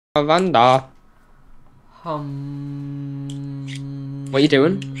Vanda. What are you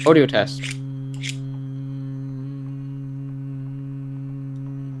doing? Audio test.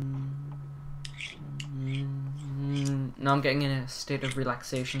 Now I'm getting in a state of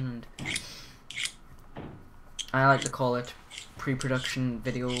relaxation, and I like to call it pre-production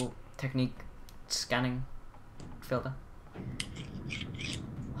video technique scanning filter.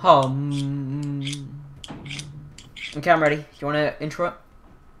 Okay, I'm ready. You want to intro it?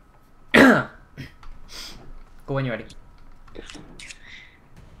 Go when you're ready.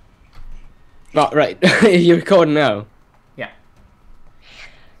 Right. You're recording now. Yeah.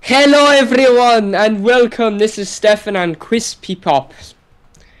 Hello everyone and welcome. This is Stefan and Chris Pop.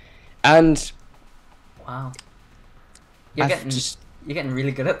 And Wow. You're getting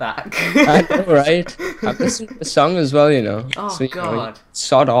really good at that. I know, right? I've listened to the song as well, you know. Oh so, God.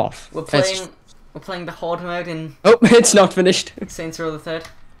 Sod off. We're playing the horde mode in Oh, it's not finished. Saints Row the Third.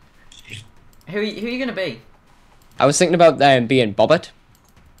 Who are you gonna be? I was thinking about being Bobbit.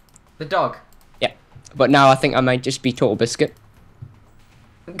 The dog. Yeah. But now I think I might just be Total Biscuit.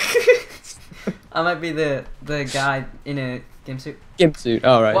 I might be the guy in a gimp suit. Gimp suit,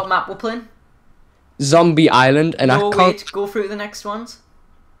 alright. What map we're playing? Zombie Island, and No, I can't... wait, go through the next ones.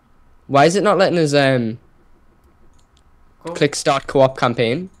 Why is it not letting us Go. click start co-op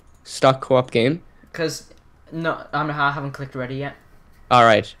campaign? Start co-op game? Because no, I haven't clicked ready yet.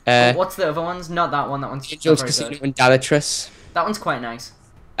 Alright. What's the other ones? Not that one. That one's not Angel's very Casino good. and Dalatrus. That one's quite nice.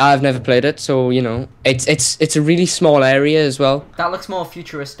 I've never played it, so you know, it's a really small area as well. That looks more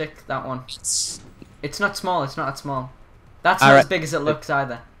futuristic. That one. It's It's not small. It's not that small. That's not Alright. as big as it looks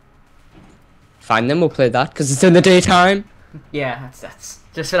either. fine, then we'll play that because it's in the daytime. Yeah, that's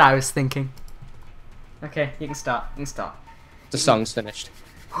just what I was thinking. Okay, you can start. You can start. The song's finished.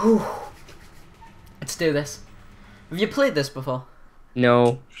 Let's do this. Have you played this before?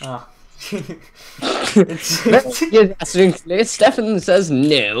 No. Oh. Yeah, Stefan says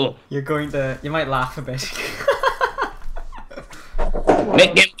no. You're going to. You might laugh a bit.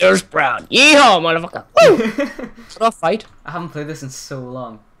 Make them doors proud. Yeehaw, motherfucker. Woo! Should I fight? I haven't played this in so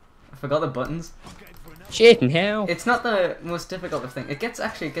long. I forgot the buttons. Shit in hell. It's not the most difficult of things. It gets a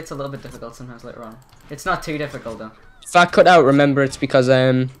little bit difficult sometimes later on. It's not too difficult though. If I cut out, remember it's because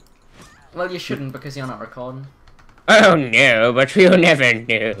Well, you shouldn't because you're not recording. Oh no, but we'll never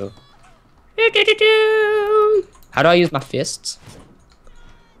know. How do I use my fists?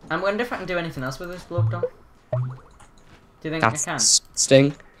 I wonder if I can do anything else with this blow up down. Do you think That's I can?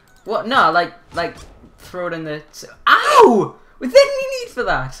 sting. What? No, like throw it in the. Ow! What did you need for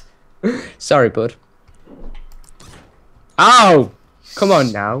that? Sorry, bud. Ow! Come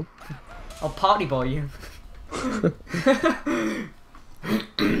on now. I'll party boy you.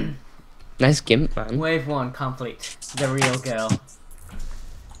 Nice gimp, man. Wave 1 complete. The real girl.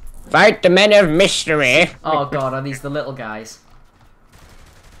 Fight the men of mystery. Oh god, are these the little guys?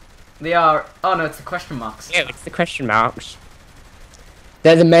 They are. Oh no, it's the question marks. Yeah, it's the question marks.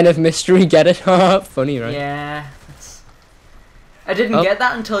 They're the men of mystery, get it? Funny, right? Yeah. I didn't get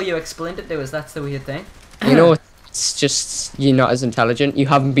that until you explained it to us. That's the weird thing. You know, it's just you're not as intelligent. You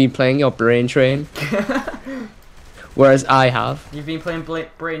haven't been playing your brain train. Whereas I have. You've been playing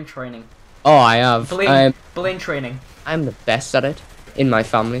brain training. Oh, I have. Brain training. I'm the best at it in my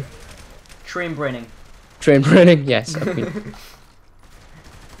family. Train braining. Train braining, yes. I've been...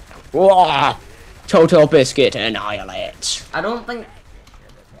 Whoa! Total biscuit annihilate. I don't think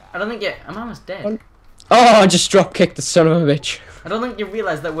you. I'm almost dead. Oh, I just drop kicked the son of a bitch. I don't think you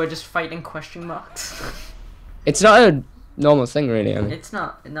realise that we're just fighting question marks. It's not a normal thing, really. I mean, It's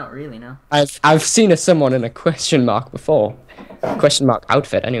not really, no. I've seen someone in a question mark before. Question mark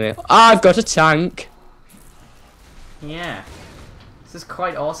outfit, anyway. I've got a tank. Yeah. This is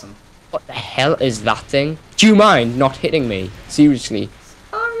quite awesome. What the hell is that thing? Do you mind not hitting me? Seriously.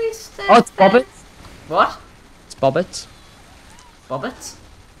 Oh, it's Bobbit. What? It's Bobbit. Bobbits?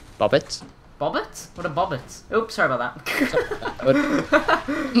 Bobbit. Bobbits? What are bobbits? Oops, sorry about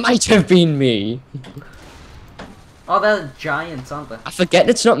that. Might have been me. Oh, they're giants, aren't they? I forget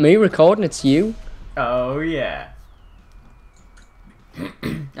it's not me recording, it's you. Oh, yeah.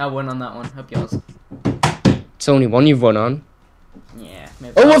 I won on that one. Up yours. It's only one you've won on. Yeah.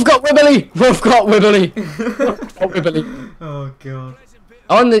 Maybe Oh, we've got Wibbly! We've got Wibbly! We've got Wibbly. Oh, God.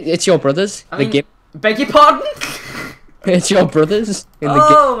 Oh, and it's your brothers. I The mean, game. beg your pardon? It's your brothers in the game.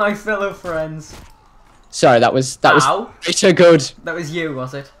 Oh, my fellow friends. Sorry, that was Ow. pretty good. That was you,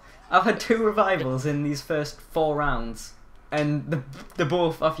 was it? I've had 2 revivals in these first 4 rounds. And the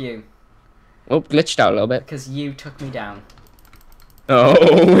both of you. Oh, glitched out a little bit. Because you took me down.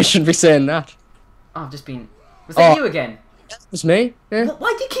 Oh, we shouldn't be saying that. Oh, I've just been... Was that Oh. you again? That was me. Yeah.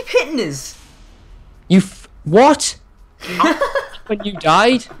 Why do you keep hitting us? What? When you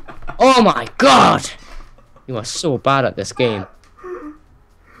died? Oh my god! You are so bad at this game.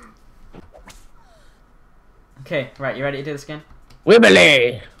 Okay, right, you ready to do this again?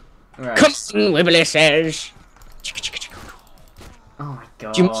 Wibbly! Right. Come on, Wibbly says. Oh my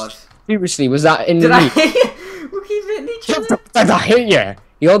god. Seriously, was that in Did I me? hit you? We keep hitting each other. Did I hit you?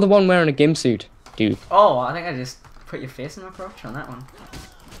 You're the one wearing a gimp suit, dude. Oh, I think I just put your face in my crotch on that one.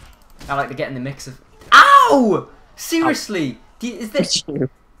 I like to get in the mix of. Ow! Seriously? Is this?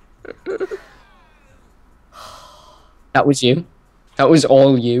 That was you. That was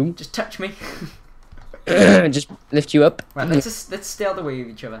all you. Just touch me. Just lift you up. Right, let's stay out of the way of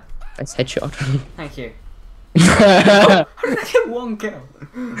each other. Nice headshot. Thank you. How did I get one kill?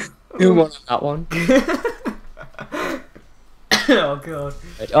 Who won that one? Oh god.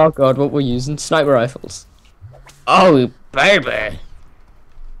 Oh god, what we're using? Sniper rifles. Oh baby.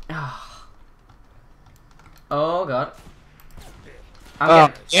 Oh god.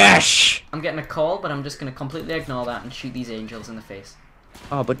 Yes. I'm getting a call, but I'm just gonna completely ignore that and shoot these angels in the face.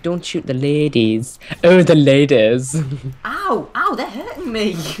 Oh, but don't shoot the ladies. Oh, the ladies. Ow! Ow! They're hurting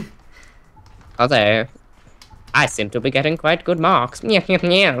me. Oh, there. I seem to be getting quite good marks.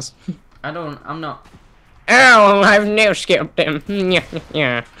 Yes. I'm not. Oh, I've no skipped him.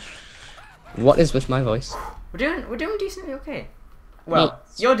 Yeah. What is with my voice? We're doing decently okay. Well,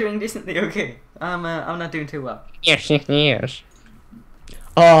 you're doing decently okay. I'm not doing too well. Yes.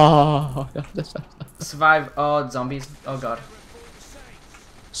 Oh. Survive. Oh, zombies. Oh god.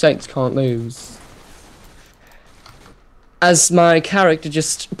 Saints can't lose. As my character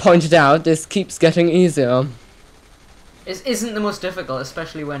just pointed out, this keeps getting easier. It isn't the most difficult,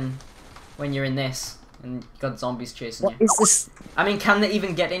 especially when you're in this and you got zombies chasing you. What is this? I mean, can they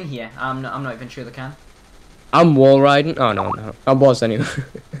even get in here? I'm not even sure they can. I'm wall riding. Oh no. I was anyway.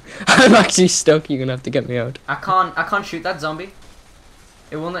 I'm actually stuck. You're gonna have to get me out. I can't shoot that zombie.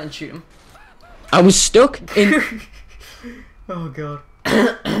 It won't let him shoot him. I was stuck in. Oh god.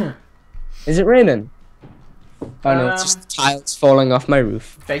 Is it raining? Oh no, it's just tiles falling off my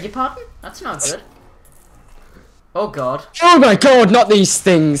roof. Beg your pardon? That's not good. Oh god. Oh my god, not these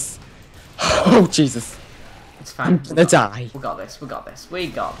things! Oh Jesus. It's fine. I'm gonna die. We got this. We got this. We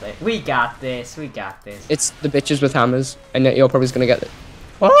got this. We got this. We got this. It's the bitches with hammers, and you're probably gonna get it.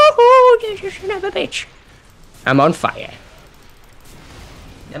 Oh, you son of a bitch. I'm on fire.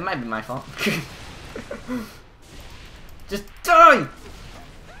 It might be my fault. Just die!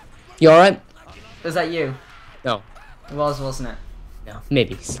 You alright? Was that you? No. It was, wasn't it? No.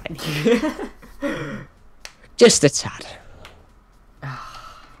 Maybe slightly. Just a tad.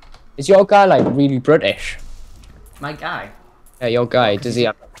 Is your guy like really British? My guy. Yeah, your guy. Does he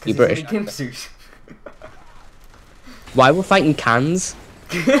have to be British? He's in a gimp suit. Why we're fighting cans?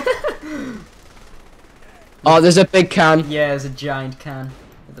 Oh, there's a big can. Yeah, there's a giant can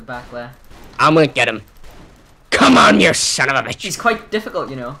at the back there. I'm gonna get him. Come on, you son of a bitch. He's quite difficult,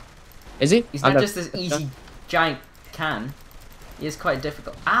 you know. Is he? He's not just this easy giant can. He is quite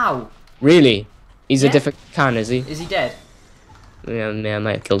difficult. Ow! Really? He's Yeah. a difficult can, is he? Is he dead? Yeah, I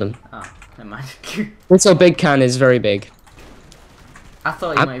might have killed him. Oh, never mind. Also, big can is very big. I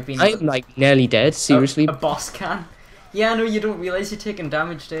thought he might have been I'm like nearly dead. Seriously? a boss can. Yeah, no, you don't realize you're taking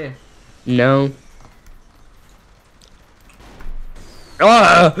damage, do you? No.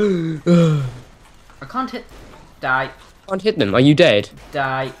 Ah! I can't hit. Die. Can't hit them. Are you dead?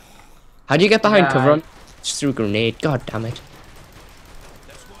 Die. How do you get behind Die. cover on? Just threw a grenade. God damn it.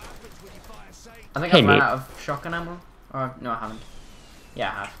 I think Hey, I've run mate. out of shotgun ammo. Or, no, I haven't. Yeah,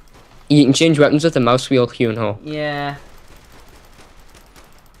 I have. You can change weapons with the mouse wheel, Q and Ho. Yeah.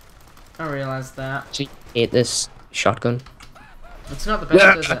 I realised that. Actually, hate this shotgun. It's not the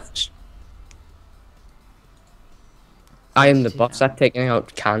best, is it? I am the boss at taking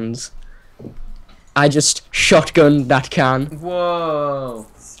out cans. I just shotgunned that can. Whoa.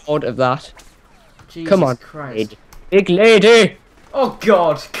 Out of that. Jesus Come on, Christ. lady. Big lady! Oh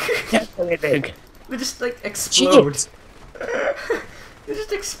god. Get really big. They just like explode. Shit. They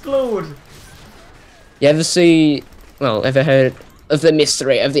just explode. You ever see, well, ever heard of the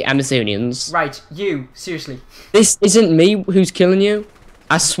mystery of the Amazonians? Right, you, seriously. This isn't me who's killing you.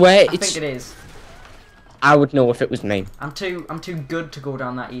 I swear I it's. think it is. I would know if it was me. I'm too good to go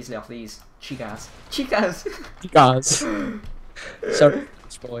down that easily off these chicas. Chicas. Guys. Sorry,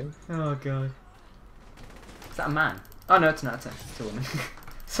 boy. Oh god. Is that a man? Oh no, it's not. It's a woman.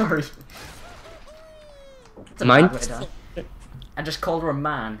 Sorry. It's a Mine. bad way to die. I just called her a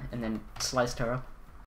man and then sliced her up.